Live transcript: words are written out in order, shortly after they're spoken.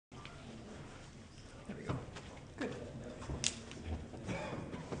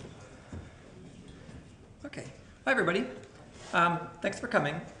Hi everybody. Thanks for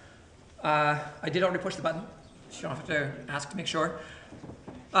coming. I did already push the button. You don't have to ask to make sure.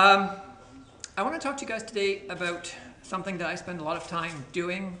 I want to talk to you guys today about something that I spend a lot of time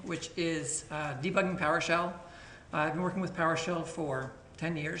doing, which is debugging PowerShell. I've been working with PowerShell for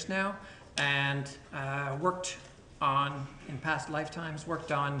 10 years now, and worked on, in past lifetimes,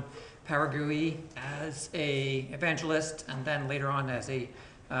 worked on Power GUI as a evangelist, and then later on as a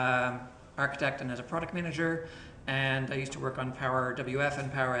architect and as a product manager. And I used to work on Power WF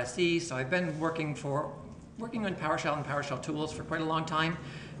and Power SE, so I've been working on PowerShell and PowerShell tools for quite a long time,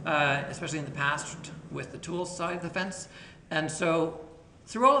 especially in the past with the tools side of the fence. And so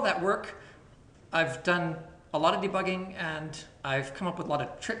through all of that work, I've done a lot of debugging, and I've come up with a lot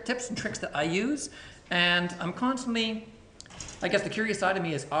of tips and tricks that I use. And I'm constantly, I guess the curious side of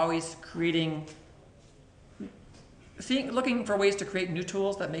me is always looking for ways to create new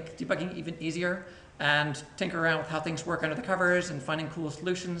tools that make debugging even easier, and tinker around with how things work under the covers and finding cool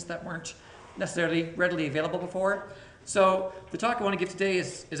solutions that weren't necessarily readily available before. So the talk I want to give today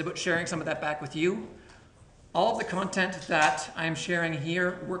is about sharing some of that back with you. All of the content that I'm sharing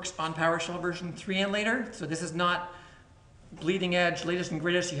here works on PowerShell version 3 and later, so this is not bleeding edge, latest and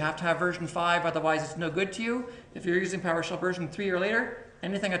greatest. You have to have version 5, otherwise it's no good to you. If you're using PowerShell version 3 or later,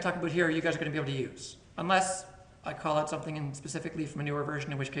 anything I talk about here you guys are going to be able to use, unless I call out something specifically from a newer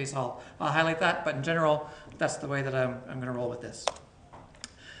version, in which case I'll highlight that, but in general, that's the way that I'm going to roll with this.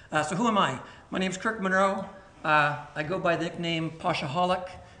 So who am I? My name is Munro. I go by the nickname Poshaholic.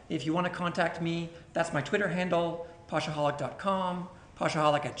 If you want to contact me, that's my Twitter handle, poshaholic.com,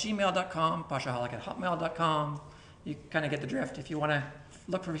 poshaholic@gmail.com, poshaholic@hotmail.com. You kind of get the drift. If you want to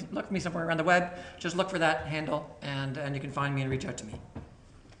look for me somewhere around the web, just look for that handle, and you can find me and reach out to me.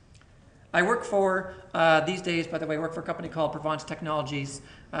 I work for, these days, by the way, I work for a company called Provence Technologies,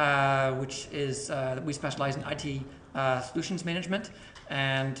 which is, we specialize in IT solutions management,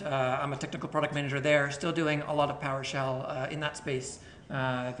 and I'm a technical product manager there, still doing a lot of PowerShell in that space.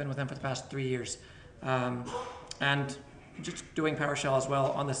 I've been with them for the past 3 years, and just doing PowerShell as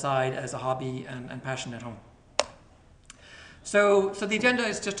well on the side as a hobby and passion at home. So the agenda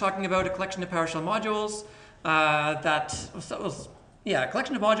is just talking about a collection of PowerShell modules a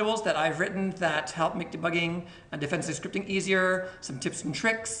collection of modules that I've written that help make debugging and defensive scripting easier, some tips and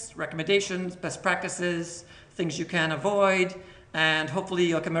tricks, recommendations, best practices, things you can avoid, and hopefully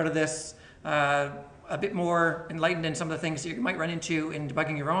you'll come out of this a bit more enlightened in some of the things that you might run into in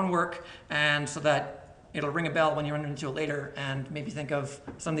debugging your own work, and so that it'll ring a bell when you run into it later and maybe think of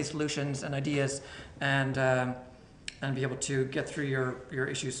some of these solutions and ideas and be able to get through your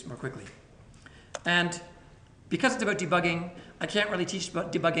issues more quickly. And because it's about debugging, I can't really teach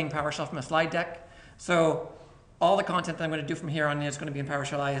about debugging PowerShell from a slide deck. So all the content that I'm going to do from here on is going to be in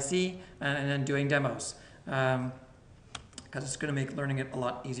PowerShell ISE and then doing demos, because it's going to make learning it a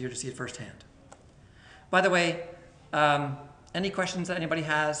lot easier to see it firsthand. By the way, any questions that anybody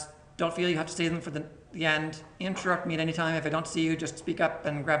has, don't feel you have to save them for the end. Interrupt me at any time. If I don't see you, just speak up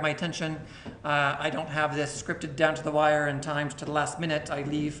and grab my attention. I don't have this scripted down to the wire and timed to the last minute. I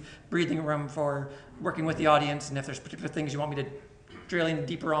leave breathing room for working with the audience, and if there's particular things you want me to drill in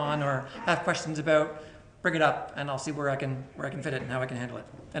deeper on or have questions about, bring it up and I'll see where I can fit it and how I can handle it.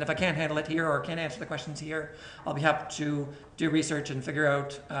 And if I can't handle it here or can't answer the questions here, I'll be happy to do research and figure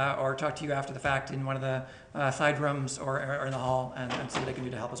out or talk to you after the fact in one of the side rooms or in the hall and see what I can do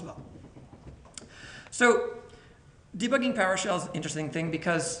to help as well. So debugging PowerShell is an interesting thing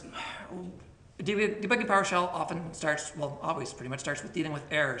because debugging PowerShell often starts, well, always pretty much starts with dealing with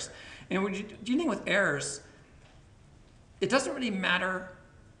errors. And when you're dealing with errors, it doesn't really matter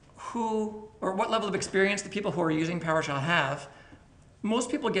who or what level of experience the people who are using PowerShell have.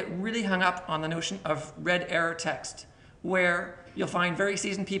 Most people get really hung up on the notion of red error text, where you'll find very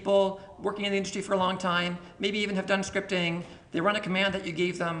seasoned people working in the industry for a long time, maybe even have done scripting. They run a command that you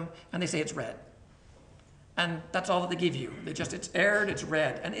gave them, and they say it's red. And that's all that they give you. It's errored, it's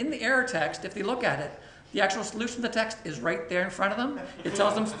red. And in the error text, if they look at it, the actual solution to the text is right there in front of them. It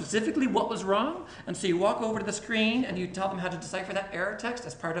tells them specifically what was wrong. And so you walk over to the screen and you tell them how to decipher that error text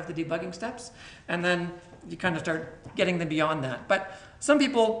as part of the debugging steps. And then you kind of start getting them beyond that. But some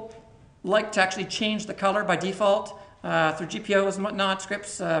people like to actually change the color by default through GPOs and whatnot,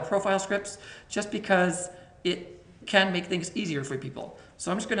 scripts, profile scripts, just because it can make things easier for people.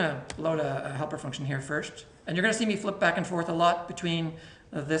 So I'm just going to load a helper function here first. And you're going to see me flip back and forth a lot between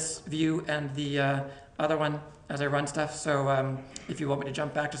this view and the other one as I run stuff. So if you want me to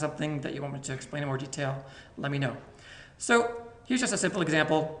jump back to something that you want me to explain in more detail, let me know. So here's just a simple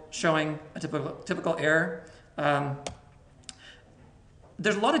example showing a typical error.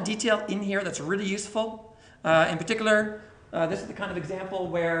 There's a lot of detail in here that's really useful. In particular, this is the kind of example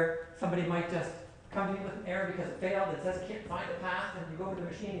where somebody might just come to me with an error because it failed. It says it can't find the path, and you go over to the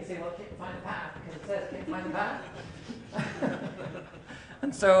machine and you say, well, it can't find the path because it says it can't find the path.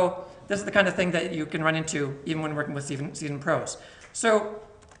 And so this is the kind of thing that you can run into even when working with seasoned pros. So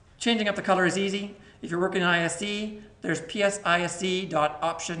changing up the color is easy. If you're working in ISE, there's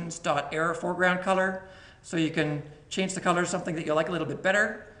psisc.options.error foreground color. So you can change the color to something that you like a little bit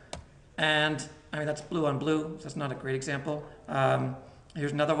better. And I mean, that's blue on blue, so that's not a great example.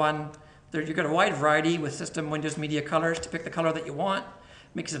 Here's another one. You've got a wide variety with system, Windows, media colors to pick the color that you want.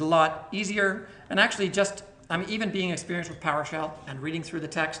 Makes it a lot easier. And actually even being experienced with PowerShell and reading through the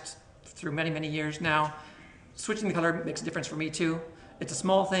text through many, many years now, switching the color makes a difference for me too. It's a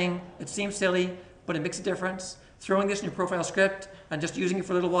small thing, it seems silly, but it makes a difference. Throwing this in your profile script and just using it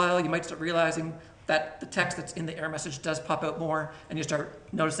for a little while, you might start realizing that the text that's in the error message does pop out more, and you start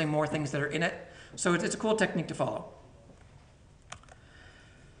noticing more things that are in it. So it's a cool technique to follow.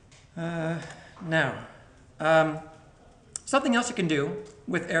 Something else you can do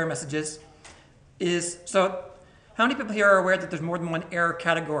with error messages is, so how many people here are aware that there's more than one error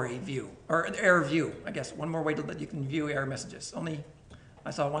category view, or error view, I guess, one more way that you can view error messages. Only,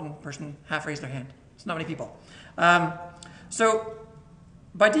 I saw one person half raise their hand. It's not many people. So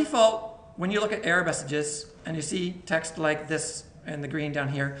by default, when you look at error messages and you see text like this in the green down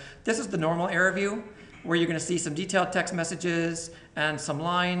here, this is the normal error view, where you're going to see some detailed text messages and some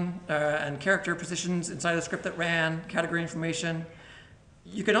line and character positions inside the script that ran, category information.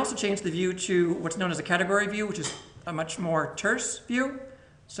 You can also change the view to what's known as a category view, which is a much more terse view.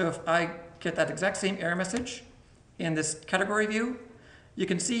 So if I get that exact same error message in this category view, you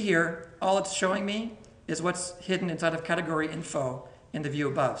can see here, all it's showing me is what's hidden inside of category info in the view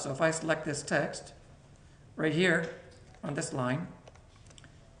above. So if I select this text right here on this line,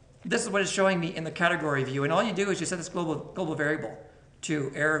 this is what it's showing me in the category view. And all you do is you set this global variable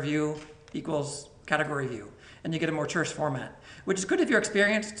to error view equals category view. And you get a more terse format, which is good if you're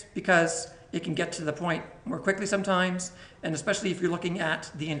experienced because it can get to the point more quickly sometimes. And especially if you're looking at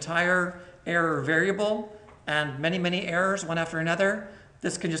the entire error variable and many, many errors one after another,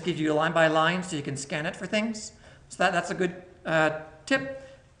 this can just give you a line by line so you can scan it for things. So that's a good tip.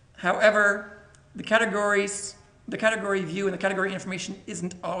 However, the category view and the category information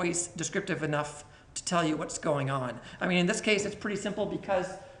isn't always descriptive enough to tell you what's going on. I mean, in this case, it's pretty simple because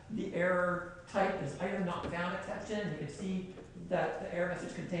the error type is item not found exception. You can see that the error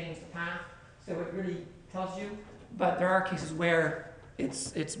message contains the path, so it really tells you. But there are cases where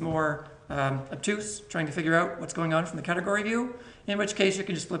it's more obtuse, trying to figure out what's going on from the category view, in which case you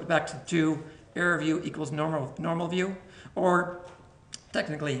can just flip it back to error view equals normal view, or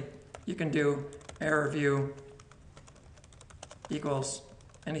technically you can do error view equals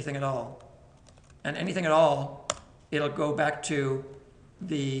anything at all. And anything at all, it'll go back to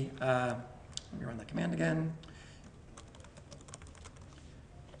the, let me run that command again.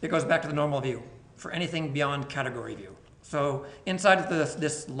 It goes back to the normal view for anything beyond category view. So inside of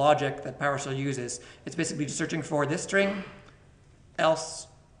this logic that PowerShell uses, it's basically just searching for this string, else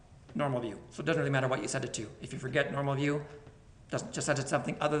normal view. So it doesn't really matter what you set it to. If you forget normal view, just set it to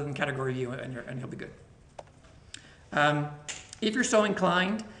something other than category view and you'll be good. If you're so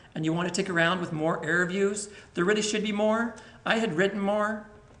inclined and you want to tick around with more error views, there really should be more. I had written more.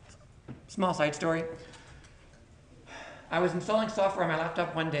 Small side story. I was installing software on my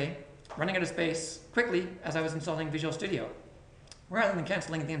laptop one day, running out of space quickly as I was installing Visual Studio. Rather than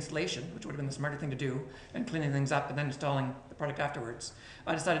canceling the installation, which would have been the smarter thing to do, and cleaning things up and then installing the product afterwards,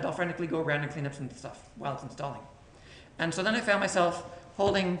 I decided I'll frantically go around and clean up some stuff while it's installing. And so then I found myself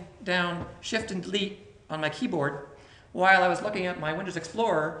holding down Shift and Delete on my keyboard while I was looking at my Windows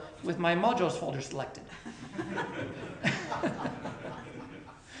Explorer with my modules folder selected.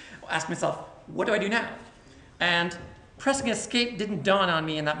 Ask myself, what do I do now? And pressing escape didn't dawn on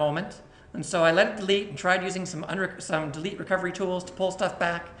me in that moment. And so I let it delete and tried using some delete recovery tools to pull stuff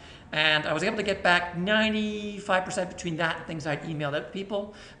back. And I was able to get back 95% between that and things I'd emailed out to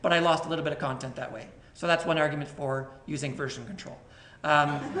people, but I lost a little bit of content that way. So that's one argument for using version control.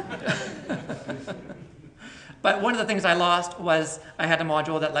 But one of the things I lost was I had a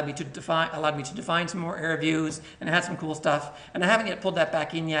module that allowed me to define some more error views, and it had some cool stuff. And I haven't yet pulled that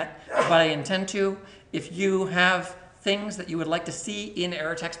back in yet, but I intend to. If you have things that you would like to see in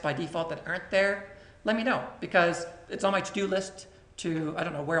error text by default that aren't there, let me know, because it's on my to-do list to, I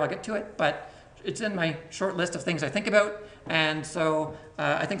don't know where I'll get to it, but it's in my short list of things I think about. And so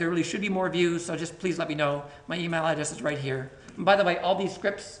I think there really should be more views, so just please let me know. My email address is right here. And by the way, all these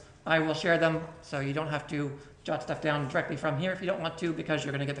scripts, I will share them, so you don't have to jot stuff down directly from here if you don't want to, because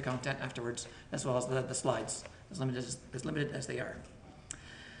you're going to get the content afterwards, as well as the slides, as limited as they are.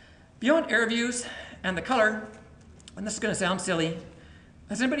 Beyond error views and the color, and this is going to sound silly,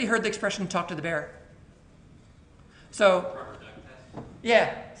 has anybody heard the expression "talk to the bear"? So,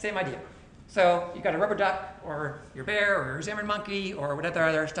 yeah, same idea. So you got a rubber duck, or your bear, or your Xamarin Monkey, or whatever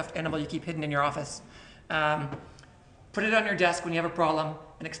other stuffed animal you keep hidden in your office. Put it on your desk when you have a problem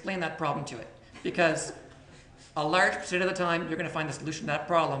and explain that problem to it. Because a large percent of the time, you're going to find the solution to that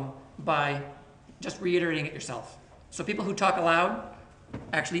problem by just reiterating it yourself. So people who talk aloud,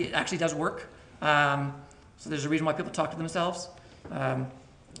 it actually does work. So there's a reason why people talk to themselves.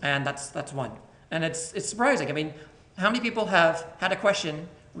 And that's one. And it's surprising. I mean, how many people have had a question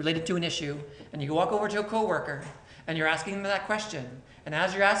related to an issue, and you walk over to a coworker, and you're asking them that question, and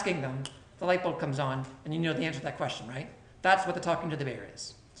as you're asking them, the light bulb comes on, and you know the answer to that question, right? That's what the talking to the bear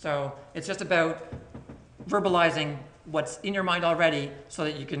is. So it's just about verbalizing what's in your mind already so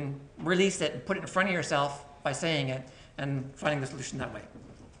that you can release it and put it in front of yourself by saying it and finding the solution that way.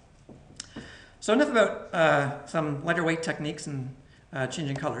 So enough about some lighter weight techniques and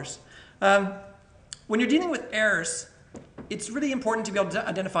changing colors. When you're dealing with errors, it's really important to be able to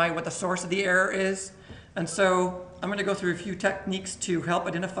identify what the source of the error is. And so I'm going to go through a few techniques to help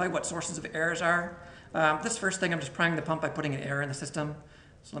identify what sources of errors are. This first thing, I'm just priming the pump by putting an error in the system.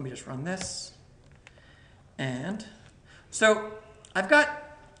 So let me just run this. And so I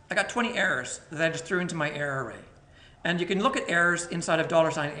got 20 errors that I just threw into my error array. And you can look at errors inside of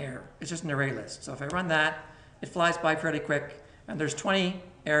 $error. It's just an array list. So if I run that, it flies by pretty quick. And there's 20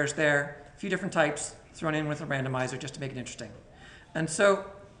 errors there, a few different types thrown in with a randomizer just to make it interesting. And so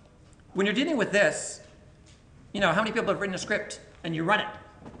when you're dealing with this, you know, how many people have written a script and you run it,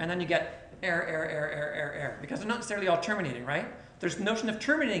 and then you get error, error, error, error, error, error, because they're not necessarily all terminating, right? There's the notion of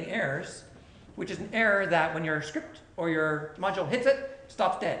terminating errors, which is an error that when your script or your module hits it,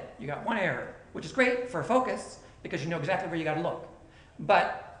 stops dead. You got one error, which is great for focus because you know exactly where you got to look.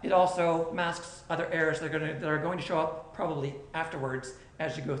 But it also masks other errors that are going to show up probably afterwards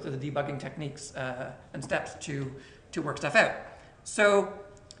as you go through the debugging techniques and steps to work stuff out. So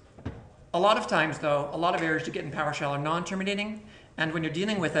a lot of times, though, a lot of errors you get in PowerShell are non-terminating, and when you're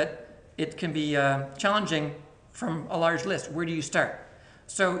dealing with it, it can be challenging from a large list. Where do you start?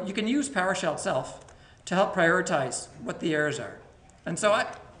 So you can use PowerShell itself to help prioritize what the errors are. And so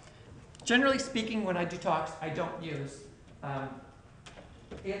generally speaking, when I do talks, I don't use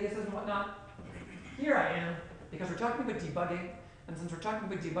aliases and whatnot. Here I am, because we're talking about debugging, and since we're talking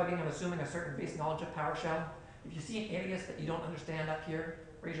about debugging, I'm assuming a certain base knowledge of PowerShell. If you see an alias that you don't understand up here,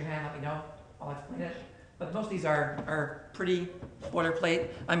 raise your hand, let me know. I'll explain it. But most of these are pretty boilerplate.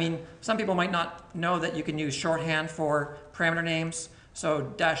 I mean, some people might not know that you can use shorthand for parameter names.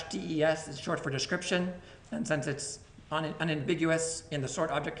 So -des is short for description, and since it's unambiguous in the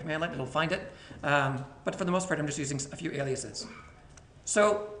sort object commandlet, it'll find it. But for the most part, I'm just using a few aliases.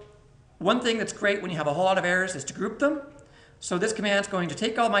 So one thing that's great when you have a whole lot of errors is to group them. So this command is going to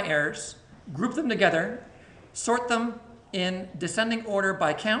take all my errors, group them together, sort them in descending order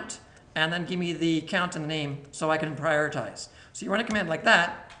by count, and then give me the count and the name so I can prioritize. So you run a command like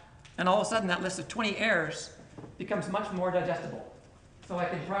that, and all of a sudden that list of 20 errors becomes much more digestible. So I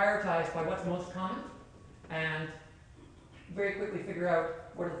can prioritize by what's most common and very quickly figure out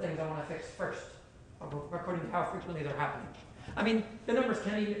what are the things I want to fix first, according to how frequently they're happening. I mean, the numbers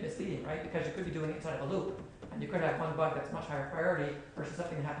can be misleading, right? Because you could be doing it inside of a loop, and you could have one bug that's much higher priority versus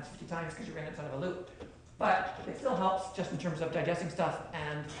something that happens 50 times because you ran it inside of a loop. But it still helps just in terms of digesting stuff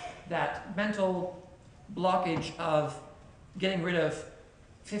and that mental blockage of getting rid of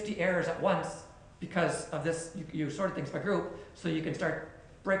 50 errors at once because of this. You sorted things by group, so you can start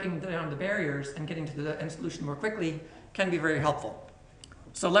breaking down the barriers and getting to the end solution more quickly can be very helpful.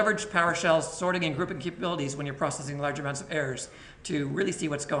 So leverage PowerShell's sorting and grouping capabilities when you're processing large amounts of errors to really see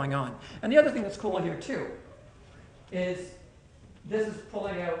what's going on. And the other thing that's cool here too is this is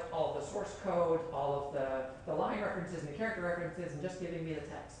pulling out all of the source code, all of the line references and the character references, and just giving me the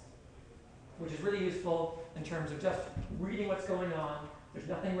text, which is really useful in terms of just reading what's going on. There's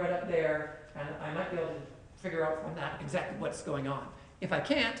nothing right up there, and I might be able to figure out from that exactly what's going on. If I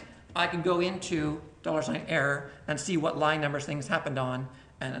can't, I can go into $error and see what line numbers things happened on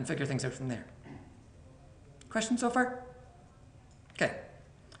and figure things out from there. Questions so far? Okay.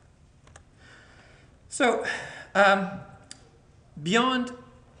 So, beyond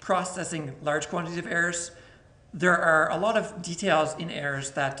processing large quantities of errors, there are a lot of details in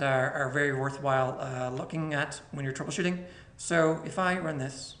errors that are very worthwhile looking at when you're troubleshooting. So if I run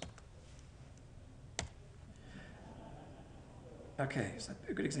this, okay, is that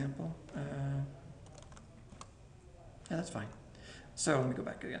a good example? Yeah, that's fine. So let me go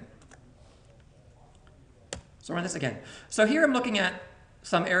back again. So run this again. So here I'm looking at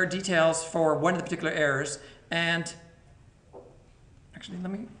some error details for one of the particular errors. And actually,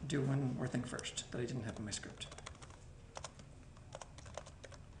 let me do one more thing first that I didn't have in my script.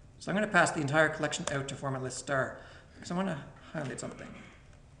 So I'm going to pass the entire collection out to format list star because I want to highlight something.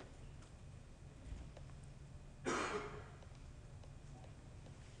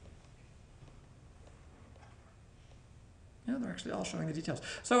 Yeah, they're actually all showing the details.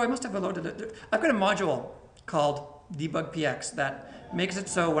 So I must have loaded it. I've got a module called Debugging that makes it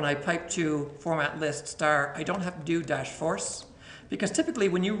so when I pipe to format list star, I don't have to do -force, because typically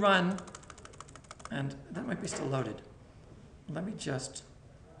when you run, and that might be still loaded. Let me just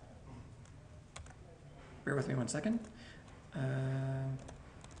bear with me 1 second.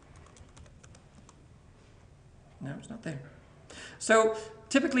 No, it's not there. So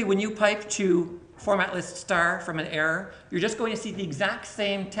typically when you pipe to format list star from an error, you're just going to see the exact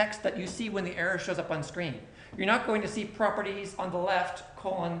same text that you see when the error shows up on screen. You're not going to see properties on the left,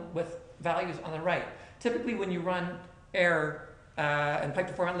 with values on the right. Typically when you run error and pipe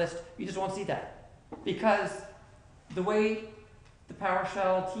to format list, you just won't see that. Because the way the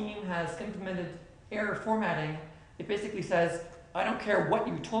PowerShell team has implemented error formatting, it basically says, I don't care what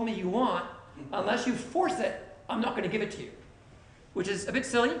you told me you want, unless you force it, I'm not going to give it to you. Which is a bit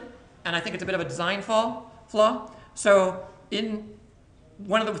silly, and I think it's a bit of a design flaw. So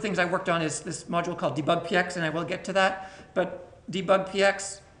one of the things I worked on is this module called Debugging, and I will get to that. But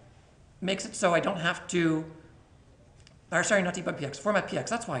Debugging makes it so I don't have to, or sorry, not Debugging, Format PX.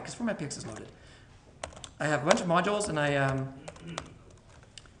 That's why, because Format PX is loaded. I have a bunch of modules, and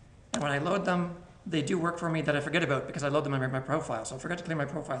and when I load them, they do work for me that I forget about because I load them in my profile. So I forgot to clear my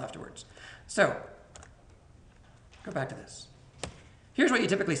profile afterwards. So go back to this. Here's what you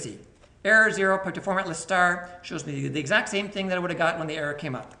typically see. Error 0, pipe to format list star, shows me the exact same thing that I would have got when the error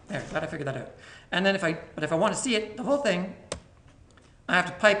came up. There, glad I figured that out. And then if I want to see it, the whole thing, I have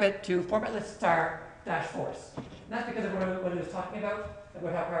to pipe it to format list star -force. And that's because of what it was talking about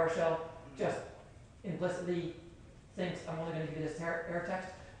how PowerShell just implicitly thinks I'm only going to give you this error text.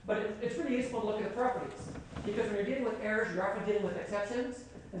 But it's really useful to look at the properties. Because when you're dealing with errors, you're often dealing with exceptions.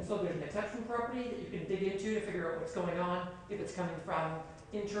 And so there's an exception property that you can dig into to figure out what's going on, if it's coming from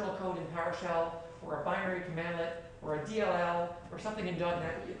internal code in PowerShell, or a binary commandlet, or a DLL, or something in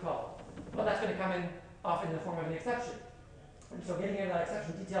 .NET that you call. Well, that's going to come in often in the form of an exception. And so getting into that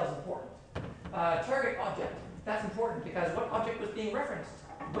exception detail is important. Target object, that's important because what object was being referenced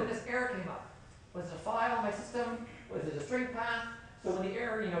when this error came up? Was it a file in my system? Was it a string path? So when the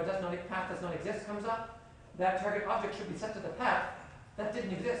error, path does not exist comes up, that target object should be set to the path that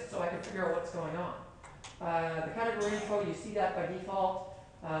didn't exist, so I can figure out what's going on. The category info, you see that by default.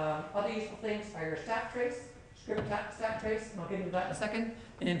 Other useful things are your stack trace, script stack trace, and I'll get into that in a second,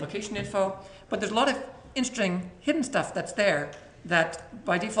 and invocation info. But there's a lot of interesting hidden stuff that's there that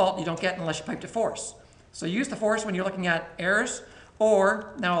by default you don't get unless you pipe to force. So use the force when you're looking at errors,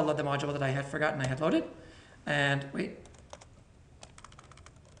 or now I'll load the module that I had forgotten I had loaded. And wait.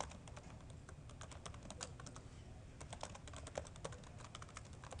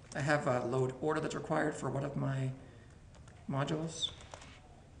 I have a load order that's required for one of my modules.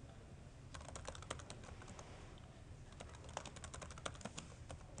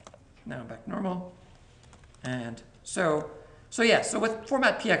 Now I'm back to normal. And so with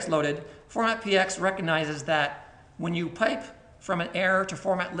format PX loaded, format PX recognizes that when you pipe from an error to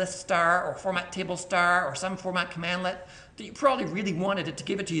format list star or format table star or some format commandlet, that you probably really wanted it to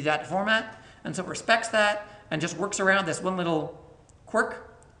give it to you that format. And so it respects that and just works around this one little quirk.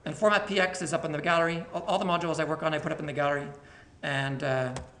 And format PX is up in the gallery. All the modules I work on, I put up in the gallery. And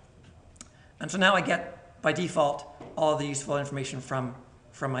so now I get, by default, all the useful information from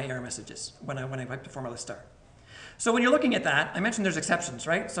my error messages when I pipe to format list star. So when you're looking at that, I mentioned there's exceptions,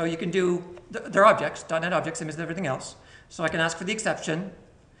 right? So you can do, they're objects, .NET objects, same as everything else. So I can ask for the exception.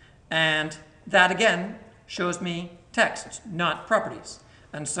 And that, again, shows me text, not properties.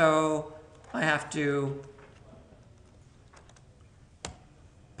 And so I have to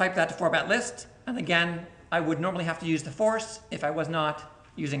pipe that to format list, and again, I would normally have to use the force if I was not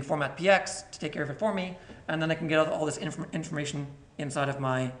using format PX to take care of it for me, and then I can get all this information inside of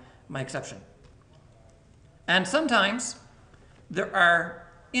my exception. And sometimes there are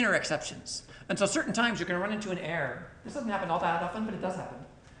inner exceptions, and so certain times you're going to run into an error. This doesn't happen all that often, but it does happen,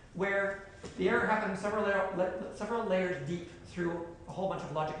 where the error happens several layers deep through a whole bunch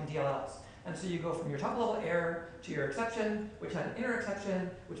of logic and DLLs. And so you go from your top level error to your exception, which has an inner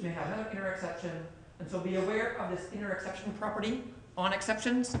exception, which may have another inner exception. And so be aware of this inner exception property on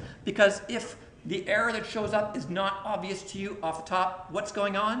exceptions, because if the error that shows up is not obvious to you off the top what's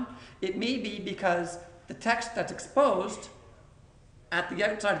going on, it may be because the text that's exposed at the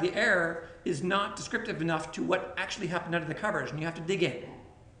outside of the error is not descriptive enough to what actually happened under the covers, and you have to dig in.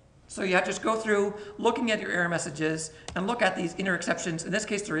 So you have to just go through looking at your error messages and look at these inner exceptions. In this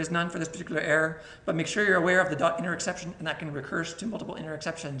case, there is none for this particular error, but make sure you're aware of the .inner exception, and that can recurse to multiple inner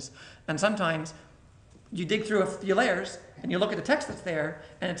exceptions. And sometimes you dig through a few layers and you look at the text that's there,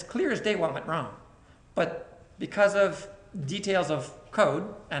 and it's clear as day what went wrong. But because of details of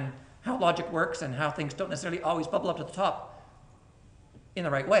code and how logic works and how things don't necessarily always bubble up to the top in the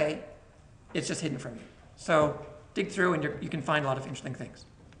right way, it's just hidden from you. So dig through and you can find a lot of interesting things.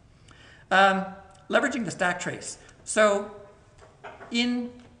 Leveraging the stack trace. So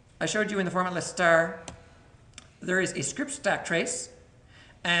I showed you in the format list star, there is a script stack trace,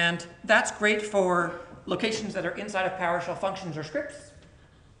 and that's great for locations that are inside of PowerShell functions or scripts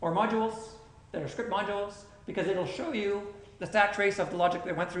or modules that are script modules, because it'll show you the stack trace of the logic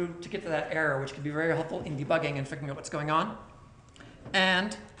that went through to get to that error, which can be very helpful in debugging and figuring out what's going on.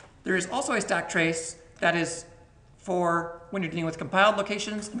 And there is also a stack trace that is for when you're dealing with compiled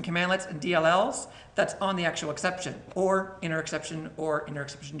locations and commandlets and DLLs, that's on the actual exception, or inner exception, or inner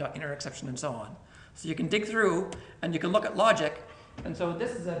exception.inner exception, and so on. So you can dig through and you can look at logic. And so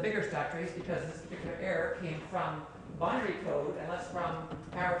this is a bigger stack trace because this particular error came from binary code and less from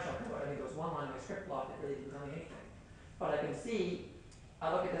PowerShell code. I think it was one line of a script block that really didn't tell me anything. But I can see,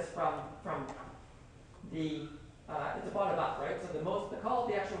 I look at this from the, it's a bottom up, right? So the call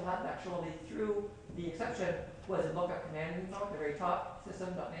the actually through the exception was in lookup command info at the very top,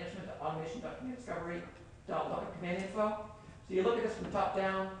 system.management.automation.command-discovery.lookup command info. So you look at this from the top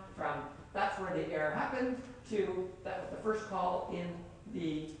down, from that's where the error happened to that was the first call in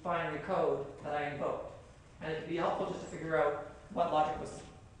the binary code that I invoked. And it can be helpful just to figure out what logic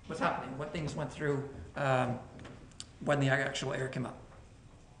was happening, what things went through when the actual error came up.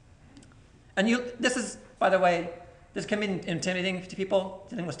 And this is, by the way, this can be intimidating to people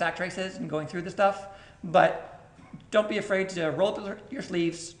dealing with stack traces and going through this stuff, but don't be afraid to roll up your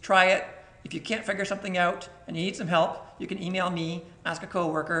sleeves, try it. If you can't figure something out and you need some help, you can email me, ask a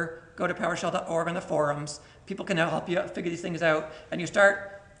coworker, go to PowerShell.org on the forums. People can help you figure these things out, and you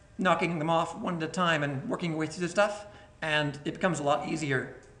start knocking them off one at a time and working your way through the stuff, and it becomes a lot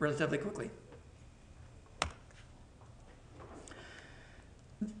easier relatively quickly.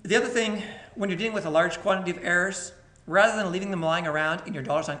 The other thing, when you're dealing with a large quantity of errors, rather than leaving them lying around in your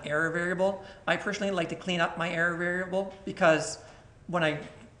 $error variable, I personally like to clean up my error variable, because when I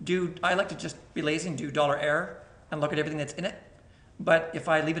like to just be lazy and do $error and look at everything that's in it. But if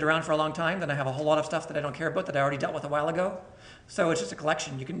I leave it around for a long time, then I have a whole lot of stuff that I don't care about that I already dealt with a while ago. So it's just a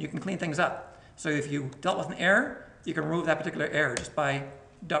collection. You can clean things up. So if you dealt with an error, you can remove that particular error just by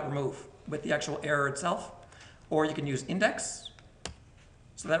 .remove with the actual error itself. Or you can use index.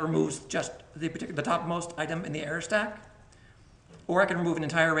 So that removes just the topmost item in the error stack. Or I can remove an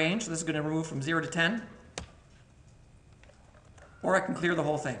entire range. So this is going to remove from 0 to 10. Or I can clear the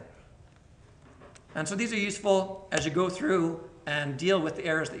whole thing. And so these are useful as you go through and deal with the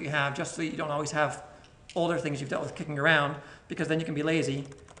errors that you have, just so you don't always have older things you've dealt with kicking around, because then you can be lazy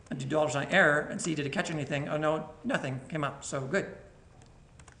and do $error and see, did it catch anything? Oh no, nothing came up, so good.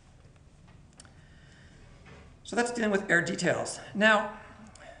 So that's dealing with error details. Now,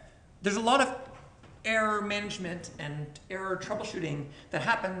 there's a lot of error management and error troubleshooting that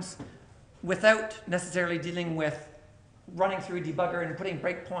happens without necessarily dealing with running through a debugger and putting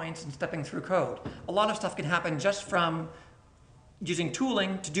breakpoints and stepping through code. A lot of stuff can happen just from using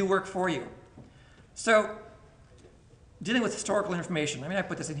tooling to do work for you. So dealing with historical information. I mean, I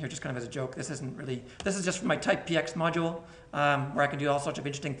put this in here just kind of as a joke. This is just from my type-px module, where I can do all sorts of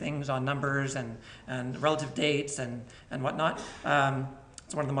interesting things on numbers and relative dates and whatnot.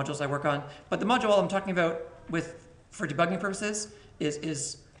 It's one of the modules I work on. But the module I'm talking about for debugging purposes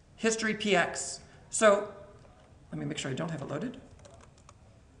is history px. So let me make sure I don't have it loaded.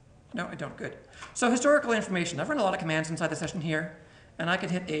 No, I don't. Good. So historical information. I've run a lot of commands inside the session here, and I can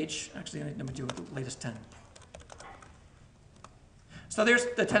hit H. Actually, let me do the latest 10. So there's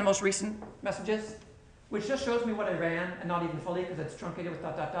the 10 most recent messages, which just shows me what I ran, and not even fully, because it's truncated with ...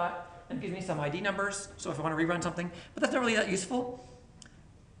 and gives me some ID numbers, so if I want to rerun something. But that's not really that useful.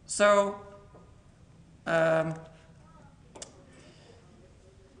 So I'm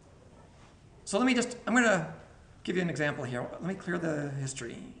going to give you an example here. Let me clear the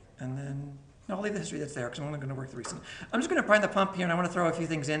history, and then no, I'll leave the history that's there because I'm only going to work the recent. I'm just going to prime the pump here, and I want to throw a few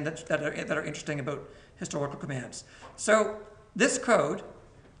things in that are interesting about historical commands. So this code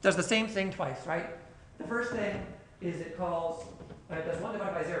does the same thing twice, right? The first thing is it does 1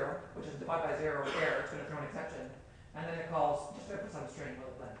 divided by 0, which is divide divide by 0 error, it's going to throw an exception. And then it calls, just going to put some string, will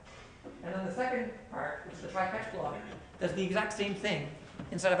it blend. And then the second part, which is the try-catch block, does the exact same thing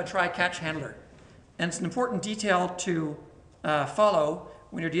inside of a try-catch handler. And it's an important detail to follow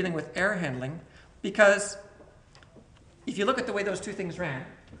when you're dealing with error handling, because if you look at the way those two things ran,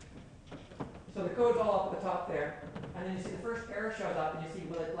 so the code's all up at the top there, and then you see the first error shows up, and you see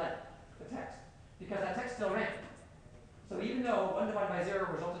will it blend, the text, because that text still ran. So even though 1 divided by 0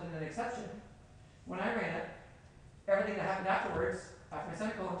 resulted in an exception, when I ran it, everything that happened afterwards, after my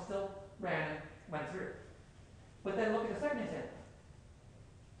semicolon, still ran and went through. But then look at the second example.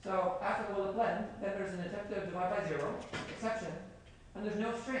 So after the will it blend, then there's an attempt to divide by 0, exception, and there's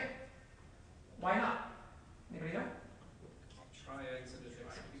no string. Why not? Anybody know? Try exited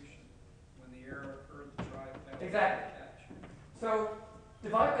execution. When the error occurred, the try failed. Exactly. So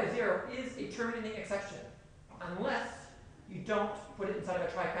divide by 0 is a terminating exception, unless you don't put it inside of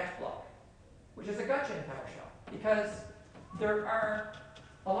a try-catch block, which is a gotcha in PowerShell, because there are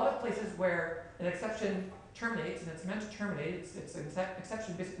a lot of places where an exception terminates, and it's meant to terminate. It's an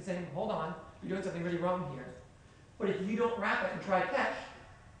exception basically saying, hold on, you're doing something really wrong here. But if you don't wrap it in try-catch,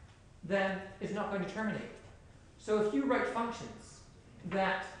 then it's not going to terminate. So if you write functions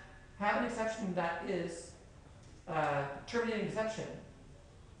that have an exception that is terminating exception,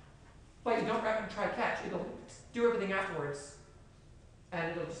 but you don't wrap it in try-catch, it'll do everything afterwards,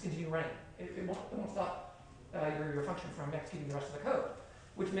 and it'll just continue running. It won't stop your function from executing the rest of the code,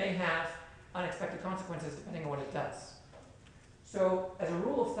 which may have unexpected consequences depending on what it does. So as a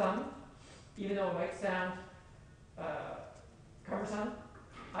rule of thumb, even though it might sound cumbersome,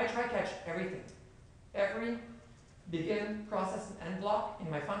 I try-catch everything. Every begin, process, and end block in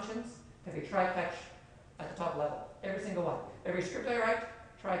my functions have a try-catch at the top level. Every single one. Every script I write,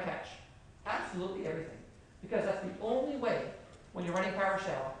 try-catch. Absolutely everything. Because that's the only way, when you're running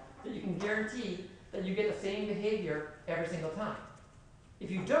PowerShell, that you can guarantee that you get the same behavior every single time.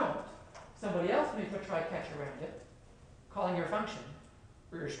 If you don't, somebody else may put try-catch around it, calling your function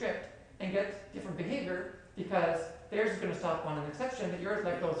or your script, and get different behavior because theirs is going to stop on an exception, but yours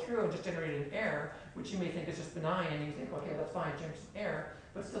might go through and just generate an error, which you may think is just benign, and you think, okay, that's fine, generate some error,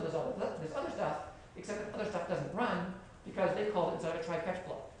 but still does all this other stuff, except that other stuff doesn't run because they called it inside a try-catch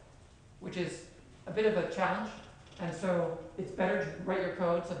block, which is a bit of a challenge. And so it's better to write your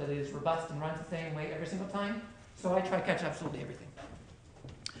code so that it is robust and runs the same way every single time. So I try-catch absolutely everything.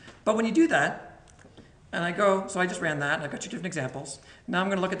 But when you do that, and I go, so I just ran that, and I've got 2 different examples. Now I'm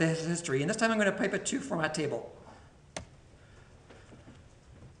going to look at the history, and this time I'm going to pipe it to format table.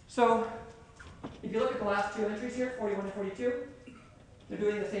 So if you look at the last 2 entries here, 41 and 42, they're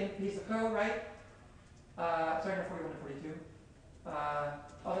doing the same piece of code, right? Sorry, not 41 and 42.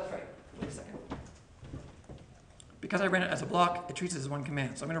 Oh, that's right. Wait a second. Because I ran it as a block, it treats it as one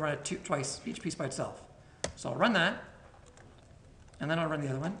command. So I'm going to run it twice, each piece by itself. So I'll run that, and then I'll run the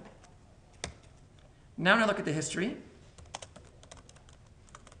other one. Now when I look at the history,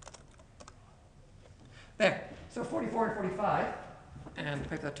 there. So 44 and 45, and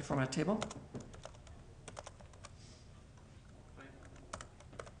pipe that to format table.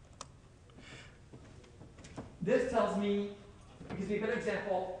 This tells me, it gives me a good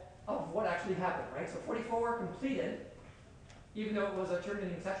example of what actually happened, right? So 44 completed, even though it was a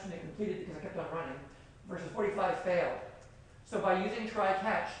terminating exception, it completed because I kept on running, versus 45 failed. So by using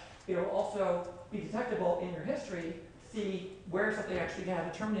try-catch, it will also be detectable in your history to see where something actually had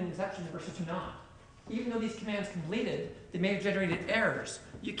a terminating exception versus not. Even though these commands completed, they may have generated errors.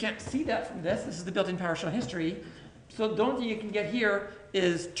 You can't see that from this. This is the built-in PowerShell history. So the only thing you can get here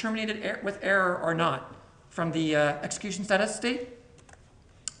is terminated with error or not from the execution status state.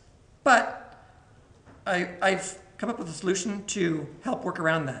 But I've come up with a solution to help work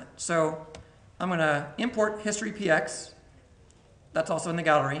around that. So I'm going to import history px. That's also in the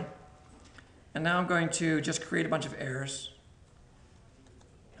gallery. And now I'm going to just create a bunch of errors.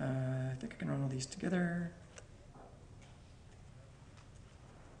 I think I can run all these together.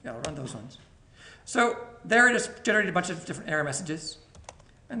 Yeah, I'll run those ones. So there it has generated a bunch of different error messages.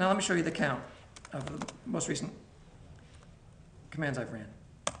 And now let me show you the count of the most recent commands I've ran.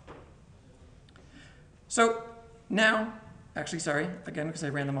 So now, actually, sorry, again, because I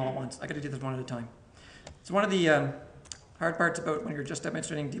ran them all at once. I got to do this one at a time. So one of the hard parts about when you're just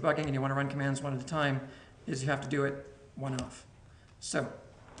demonstrating debugging and you want to run commands one at a time is you have to do it one off. So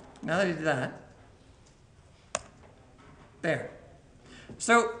now that I did that, there.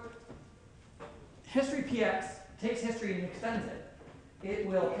 So history px takes history and extends it. It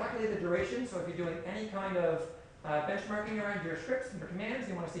will calculate the duration. So if you're doing any kind of benchmarking around your scripts and your commands,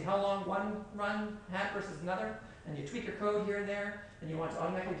 you want to see how long one run had versus another, and you tweak your code here and there, and you want to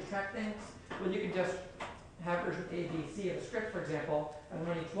automatically track things, well, you can just have version A, B, C of a script, for example, and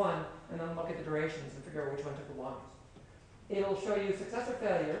run each one, and then look at the durations and figure out which one took the longest. It'll show you success or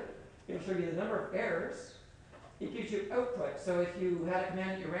failure. It'll show you the number of errors. It gives you output. So if you had a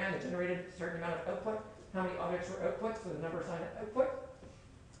command that you ran that generated a certain amount of output, how many objects were output, so the number assigned output.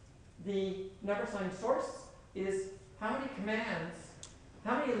 The number assigned source is how many commands,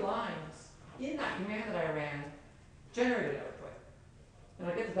 how many lines in that command that I ran generated output. And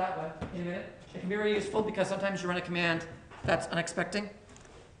I'll get to that one in a minute. It can be very useful because sometimes you run a command that's unexpected,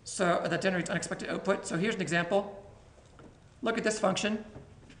 so that generates unexpected output. So here's an example. Look at this function.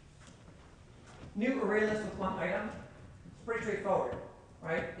 New array list with one item. It's pretty straightforward,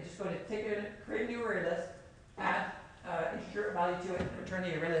 right? It's just going to take it, create a new array list, add integer value to it, and return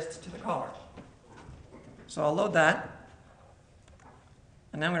the array list to the caller. So I'll load that,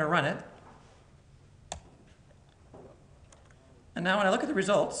 and now I'm going to run it. And now when I look at the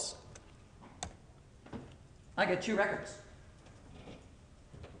results, I get 2 records.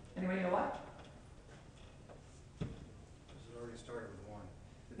 Anybody know why? Because it already started with 1.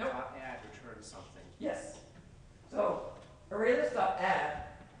 The Nope. dot add returns something. Yes. So ArrayList.add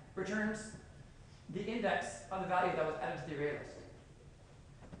returns the index of the value that was added to the array list.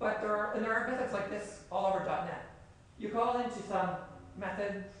 But there are methods like this all over .NET. You call into some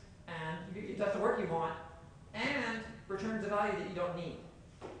method, and it does the work you want, and returns a value that you don't need.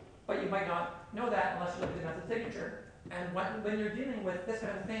 But you might not know that unless you look at the method signature. And when you're dealing with this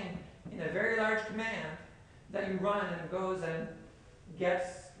kind of thing in a very large command that you run and it goes and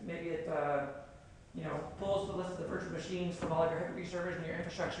gets, maybe it pulls the list of the virtual machines from all of your Hyper-V servers in your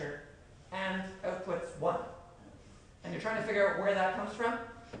infrastructure and outputs 1. And you're trying to figure out where that comes from.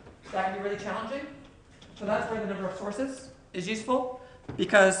 That can be really challenging. So that's where the number of sources is useful,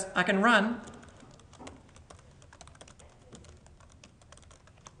 because I can run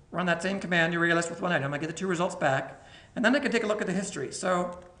that same command, array list with one item. I get the 2 results back, and then I can take a look at the history.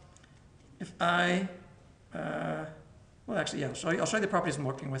 So if I, I'll show you the properties I'm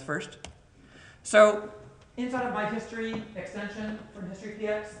working with first. So inside of my history extension from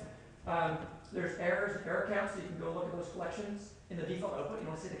HistoryPX, there's errors and error counts, so you can go look at those collections. In the default output, you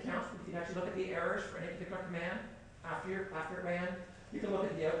don't see the counts, but you can actually look at the errors for any particular command after it ran. You can look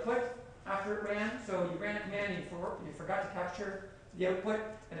at the output after it ran. So you ran a command and you forgot to capture the output,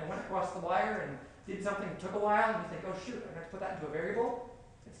 and it went across the wire and did something that took a while, and you think, oh shoot, I'm going to put that into a variable.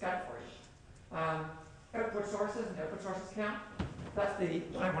 It's got it for you. Output sources and output sources count. That's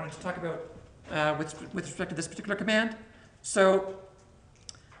what I wanted to talk about with respect to this particular command. So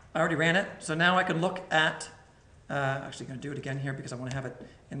I already ran it, so now I can look at, actually going to do it again here because I want to have it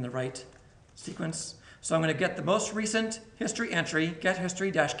in the right sequence. So I'm going to get the most recent history entry, get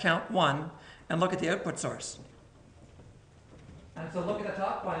history-count1, and look at the output source. And so look at the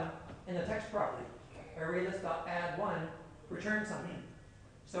top one in the text property. ArrayList.add1 returns something.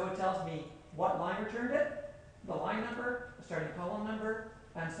 So it tells me what line returned it, the line number, the starting column number,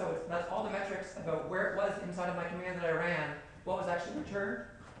 and so that's all the metrics about where it was inside of my command that I ran, what was actually returned,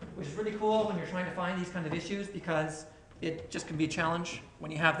 which is really cool when you're trying to find these kind of issues, because it just can be a challenge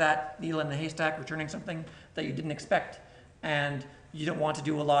when you have that needle in the haystack returning something that you didn't expect, and you don't want to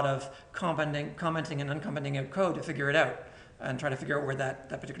do a lot of commenting and uncommenting out code to figure it out and try to figure out where that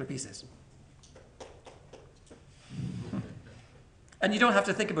particular piece is. And you don't have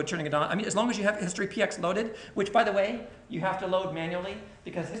to think about turning it on. I mean, as long as you have HistoryPX loaded, which, by the way, you have to load manually,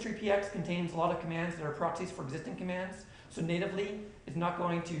 because HistoryPX contains a lot of commands that are proxies for existing commands. So natively, it's not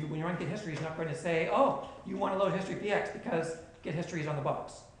going to, when you run get history, it's not going to say, oh, you want to load HistoryPX because get history is on the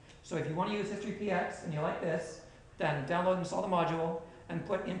box. So if you want to use HistoryPX and you like this, then download and install the module and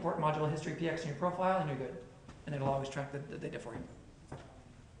put import module HistoryPX in your profile, and you're good. And it'll always track the data for you.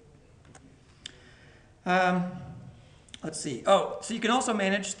 Let's see. Oh, so you can also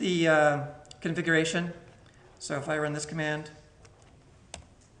manage the configuration. So if I run this command.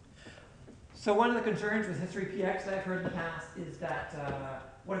 So one of the concerns with HistoryPX that I've heard in the past is that,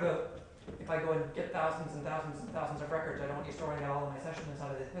 what about if I go and get thousands and thousands and thousands of records? I don't want you storing it all in my session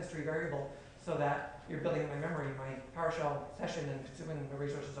inside of the history variable so that you're building my memory, my PowerShell session, and consuming the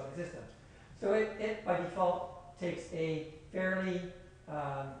resources of the system. So it by default takes a fairly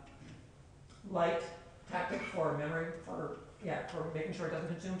light tactic for memory, for making sure it doesn't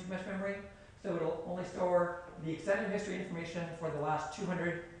consume too much memory. So it'll only store the extended history information for the last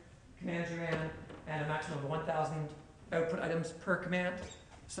 200 commands you ran, and a maximum of 1,000 output items per command,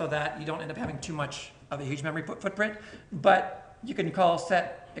 so that you don't end up having too much of a huge memory footprint. But you can call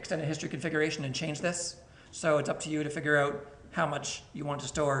set extended history configuration and change this. So it's up to you to figure out how much you want to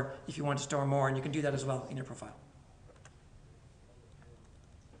store, if you want to store more, and you can do that as well in your profile.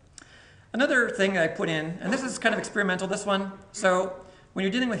 Another thing I put in, and this is kind of experimental, this one. So when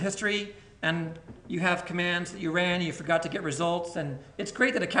you're dealing with history and you have commands that you ran, you forgot to get results, and it's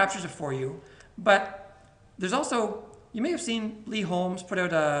great that it captures it for you. But there's also, you may have seen Lee Holmes put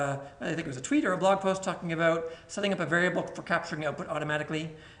out I think it was a tweet or a blog post talking about setting up a variable for capturing output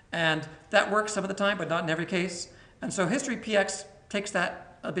automatically. And that works some of the time, but not in every case. And so History PX takes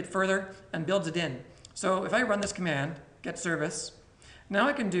that a bit further and builds it in. So if I run this command, get service, now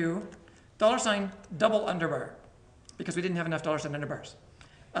I can do $$ double underbar, because we didn't have enough $$ underbars.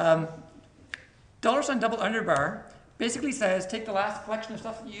 $$ double underbar basically says take the last collection of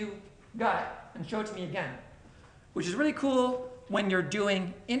stuff that you got and show it to me again, which is really cool when you're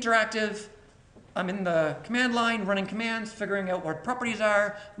doing interactive. I'm in the command line running commands, figuring out what properties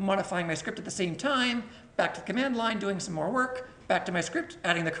are, modifying my script at the same time, back to the command line doing some more work, back to my script,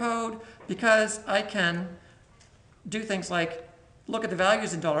 adding the code, because I can do things like look at the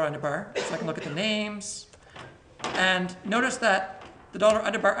values in $$ underbar, so I can look at the names, and notice that the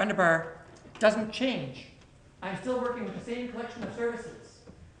 $$ underbar doesn't change. I'm still working with the same collection of services,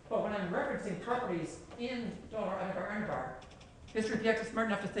 but when I'm referencing properties in $$ underbar, History PX is smart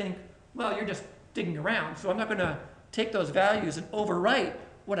enough to think, well, you're just digging around, so I'm not going to take those values and overwrite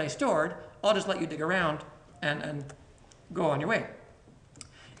what I stored. I'll just let you dig around and go on your way.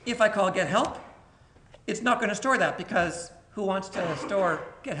 If I call get help, it's not going to store that, because who wants to store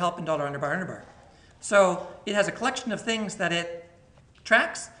get help in $$ underbar? So it has a collection of things that it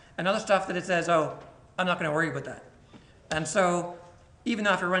tracks and other stuff that it says, oh, I'm not going to worry about that. And so even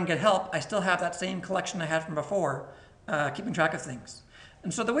though if I run get help, I still have that same collection I had from before, keeping track of things.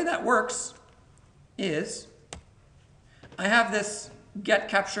 And so the way that works is I have this get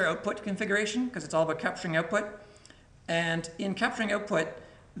capture output configuration, because it's all about capturing output. And in capturing output,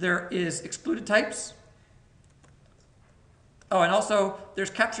 there is excluded types. Oh, and also there's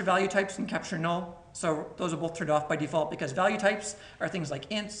capture value types and capture null. So those are both turned off by default, because value types are things like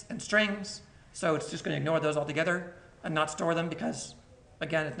ints and strings. So it's just going to ignore those altogether and not store them, because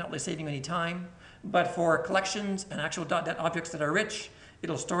again, it's not really saving any time. But for collections and actual .NET objects that are rich,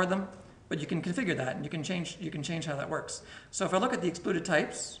 it'll store them. But you can configure that, and you can change how that works. So if I look at the excluded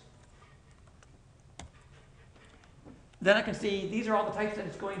types, then I can see these are all the types that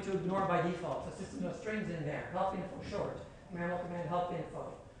it's going to ignore by default. So system no strings in there, help info short, manual command help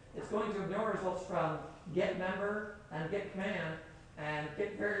info. It's going to ignore results from get member and get command and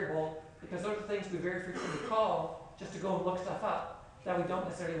get variable, because those are things we very frequently call just to go and look stuff up that we don't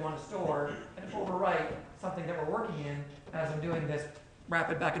necessarily want to store and overwrite something that we're working in as I'm doing this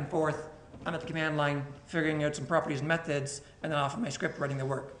rapid back and forth. I'm at the command line figuring out some properties and methods, and then off of my script running the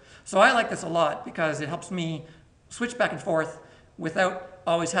work. So I like this a lot, because it helps me switch back and forth without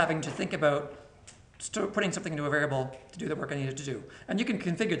always having to think about putting something into a variable to do the work I needed to do. And you can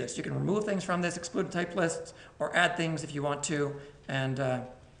configure this. You can remove things from this excluded type list or add things if you want to, and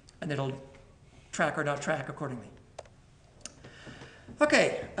it'll track or not track accordingly.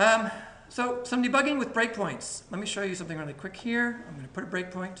 Okay, so some debugging with breakpoints. Let me show you something really quick here. I'm going to put a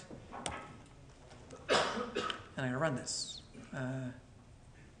breakpoint, and I'm going to run this.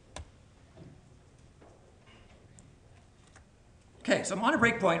 Okay, so I'm on a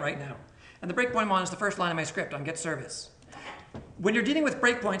breakpoint right now. And the breakpoint I'm on is the first line of my script on get service. When you're dealing with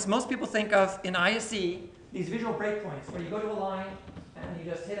breakpoints, most people think of, in ISE, these visual breakpoints, where you go to a line, and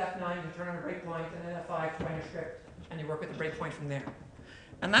you just hit F9 to turn on a breakpoint, and then F5 to run your script, and you work with the breakpoint from there.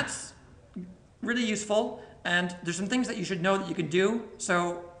 And that's really useful, and there's some things that you should know that you can do.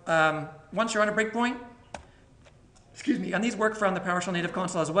 So once you're on a breakpoint, and these work from the PowerShell native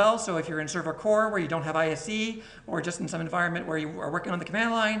console as well. So if you're in server core where you don't have ISE, or just in some environment where you are working on the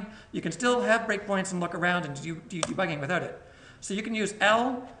command line, you can still have breakpoints and look around and do debugging without it. So you can use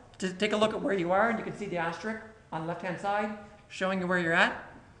L to take a look at where you are, and you can see the asterisk on the left-hand side showing you where you're at.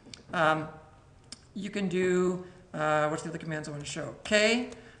 You can do, what's the other commands I want to show? K,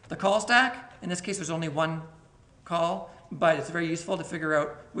 the call stack. In this case, there's only one call, but it's very useful to figure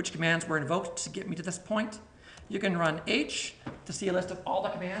out which commands were invoked to get me to this point. You can run H to see a list of all the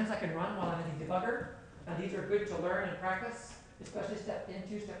commands I can run while I'm in the debugger. And these are good to learn and practice, especially step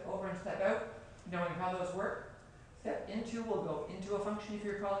into, step over, and step out, knowing how those work. Step into will go into a function if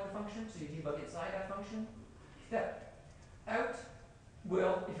you're calling a function, so you debug inside that function. Step out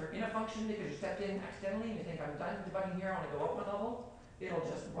will, if you're in a function because you stepped in accidentally and you think I'm done debugging here, I want to go up one level, it'll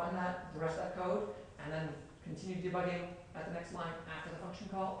just run the rest of that code and then continue debugging at the next line after the function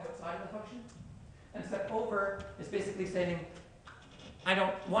call outside of the function. And step over is basically saying, I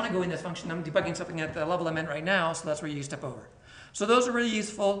don't want to go in this function, I'm debugging something at the level I'm in right now, so that's where you step over. So those are really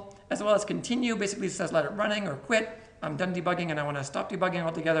useful, as well as continue, basically says let it running or quit, I'm done debugging and I want to stop debugging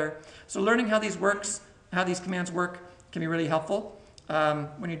altogether. So learning how these commands work can be really helpful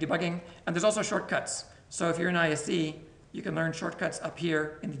when you're debugging. And there's also shortcuts. So if you're in ISE, you can learn shortcuts up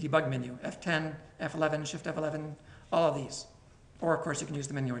here in the debug menu, F10, F11, Shift F11, all of these. Or of course you can use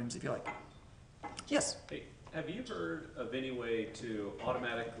the menu items if you like. Yes? Hey, have you heard of any way to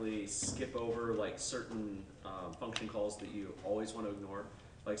automatically skip over like certain function calls that you always want to ignore?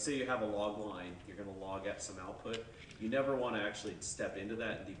 Like say you have a log line, you're going to log at some output. You never want to actually step into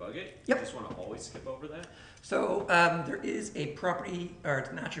that and debug it. Yep. You just want to always skip over that? So there is a property, or it's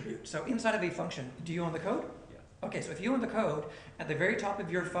an attribute. So inside of a function, do you own the code? Yeah. Okay, so if you own the code, at the very top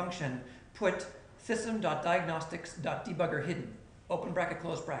of your function, put system.diagnostics.debugger hidden, open bracket,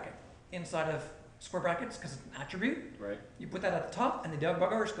 close bracket, inside of square brackets, because it's an attribute. Right. You put that at the top, and the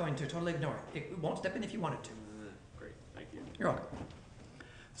debugger is going to totally ignore it. It won't step in if you want it to. Great, thank you. You're welcome.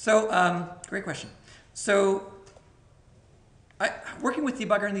 So, great question. So, working with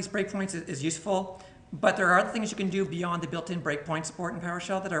debugger and these breakpoints is useful, but there are other things you can do beyond the built-in breakpoint support in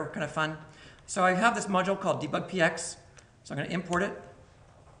PowerShell that are kind of fun. So I have this module called debugpx, so I'm going to import it.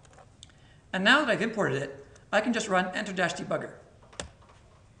 And now that I've imported it, I can just run enter-debugger,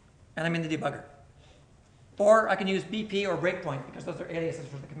 and I'm in the debugger. Or I can use BP or breakpoint, because those are aliases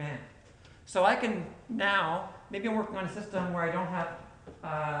for the command. So I can now, maybe I'm working on a system where I don't have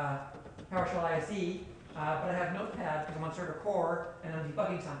PowerShell ISE, but I have Notepad because I'm on server core and I'm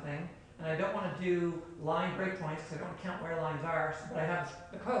debugging something, and I don't want to do line breakpoints because I don't count where lines are, but I have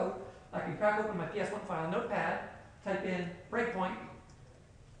the code. I can crack open my PS1 file in Notepad, type in breakpoint,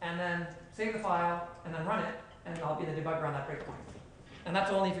 and then save the file, and then run it, and I'll be the debugger on that breakpoint. And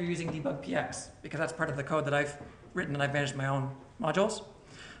that's only if you're using debugpx, because that's part of the code that I've written and I've managed my own modules.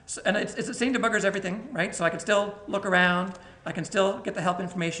 So, and it's the same debugger as everything, right? So I can still look around, I can still get the help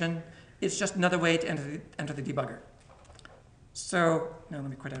information. It's just another way to enter the debugger. So now let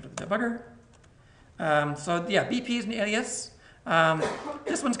me quit out of the debugger. So yeah, BP is an alias.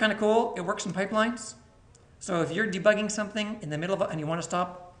 This one's kind of cool. It works in pipelines. So if you're debugging something in the middle of it and you want to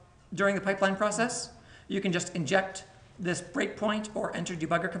stop during the pipeline process, you can just inject this breakpoint or enter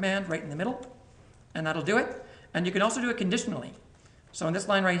debugger command right in the middle, and that'll do it. And you can also do it conditionally. So in this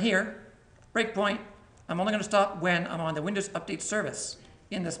line right here, breakpoint, I'm only going to stop when I'm on the Windows Update service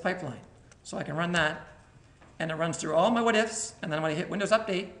in this pipeline. So I can run that, and it runs through all my what ifs, and then when I hit Windows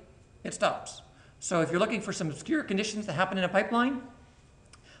Update, it stops. So if you're looking for some obscure conditions that happen in a pipeline,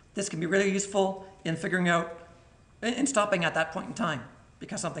 this can be really useful in figuring out, in stopping at that point in time,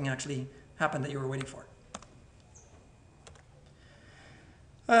 because something actually happened that you were waiting for.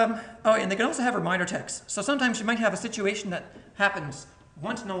 Oh, and they can also have reminder text. So sometimes you might have a situation that happens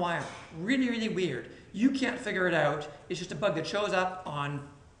once in a while, really, really weird. You can't figure it out. It's just a bug that shows up on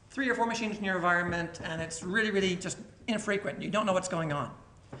 3 or 4 machines in your environment, and it's really, really just infrequent. You don't know what's going on.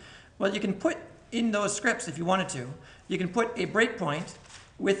 Well, you can put in those scripts, if you wanted to, you can put a breakpoint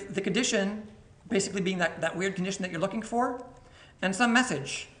with the condition basically being that weird condition that you're looking for, and some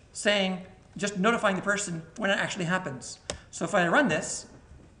message saying, just notifying the person when it actually happens. So if I run this,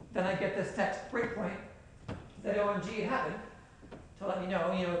 then I get this text breakpoint that OMG it happened to let me know,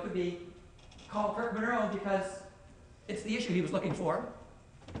 it could be call Kirk Munro because it's the issue he was looking for.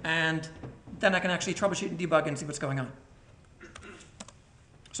 And then I can actually troubleshoot and debug and see what's going on.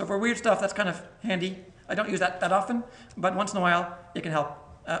 So for weird stuff, that's kind of handy. I don't use that often, but once in a while, it can help.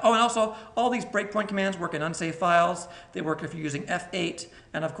 Oh, and also, all these breakpoint commands work in unsafe files. They work if you're using F8,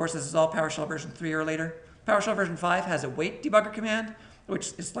 and of course, this is all PowerShell version 3 or later. PowerShell version 5 has a wait debugger command,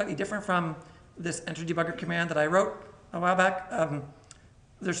 which is slightly different from this enter debugger command that I wrote a while back.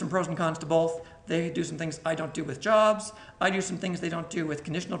 There's some pros and cons to both. They do some things I don't do with jobs. I do some things they don't do with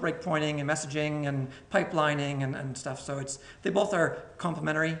conditional breakpointing and messaging and pipelining and stuff. So they both are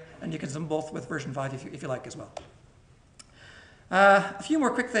complementary, and you can use them both with version 5 if you like as well. A few more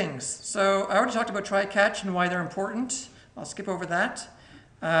quick things. So I already talked about try catch and why they're important. I'll skip over that.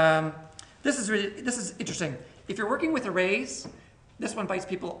 This is interesting. If you're working with arrays, this one bites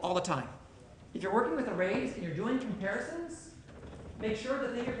people all the time. If you're working with arrays and you're doing comparisons, make sure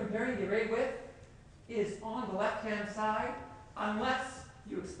the thing you're comparing the array with is on the left-hand side, unless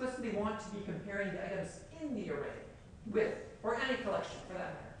you explicitly want to be comparing the items in the array with, or any collection for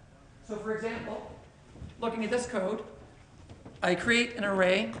that matter. So for example, looking at this code, I create an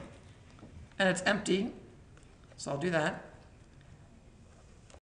array and it's empty, so I'll do that.